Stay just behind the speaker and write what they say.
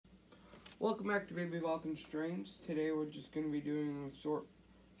Welcome back to Baby Vulcan Streams. Today we're just going to be doing a short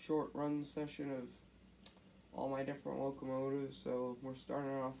run session of all my different locomotives. So we're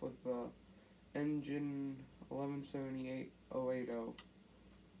starting off with the engine 1178080.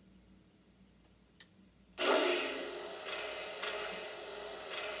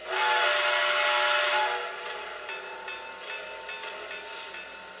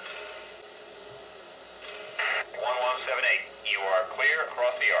 You are clear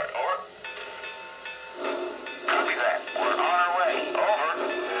across the yard. Over. Copy that. We're on our way. Over.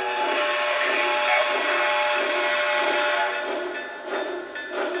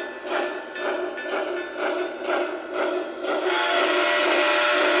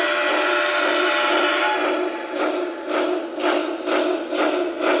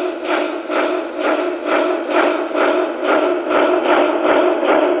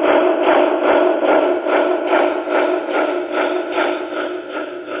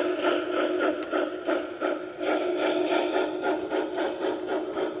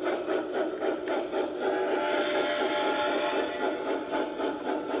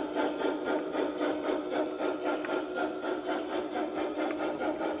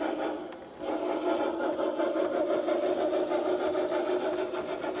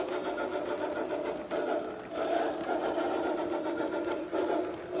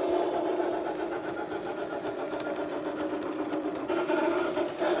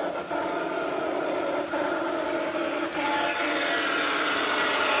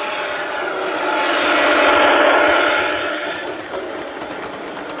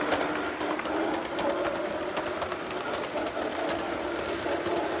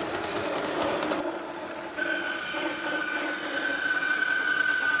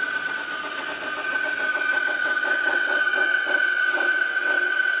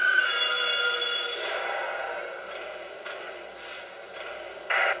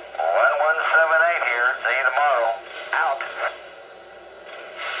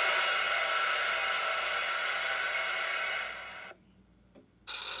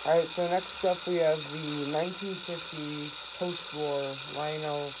 Alright, so next up we have the 1950 post-war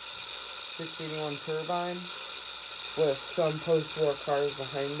Lionel 681 Turbine with some post-war cars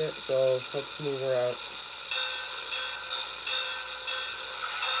behind it, so let's move her out.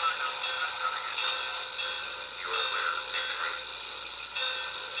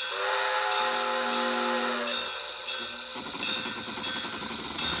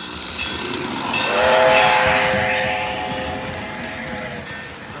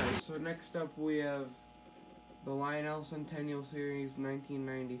 Next up we have the Lionel Centennial Series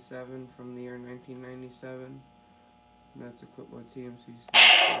 1997 from the year 1997. And that's equipped with TMC stamps.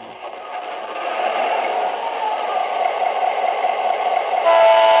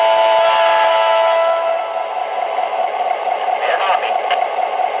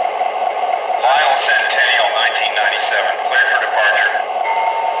 Lionel Centennial 1997, cleared for departure.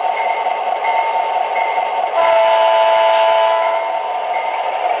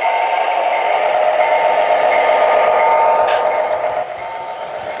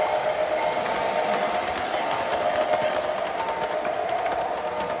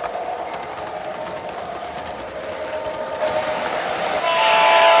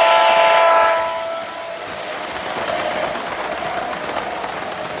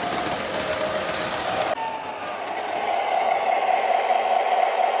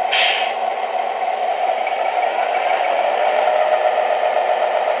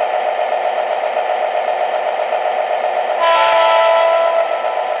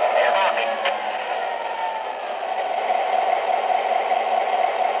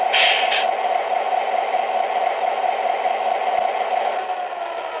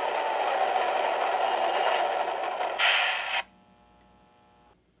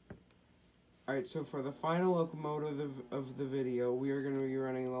 Alright, so for the final locomotive of the video, we are going to be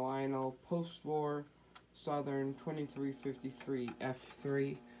running the Lionel post-war Southern 2353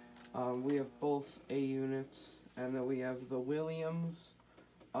 F3. We have both A units, and then we have the Williams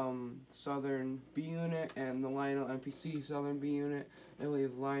Southern B unit and the Lionel MPC Southern B unit, and we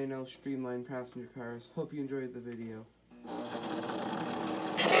have Lionel Streamline passenger cars. Hope you enjoyed the video.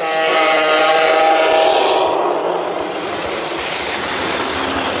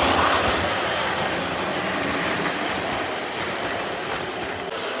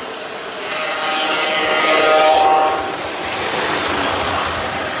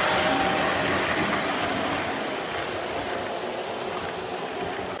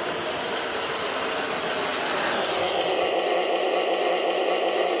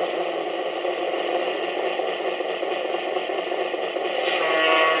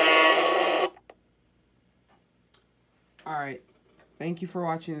 Thank you for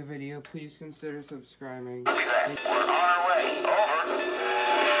watching the video. Please consider subscribing. We're on our way. Over.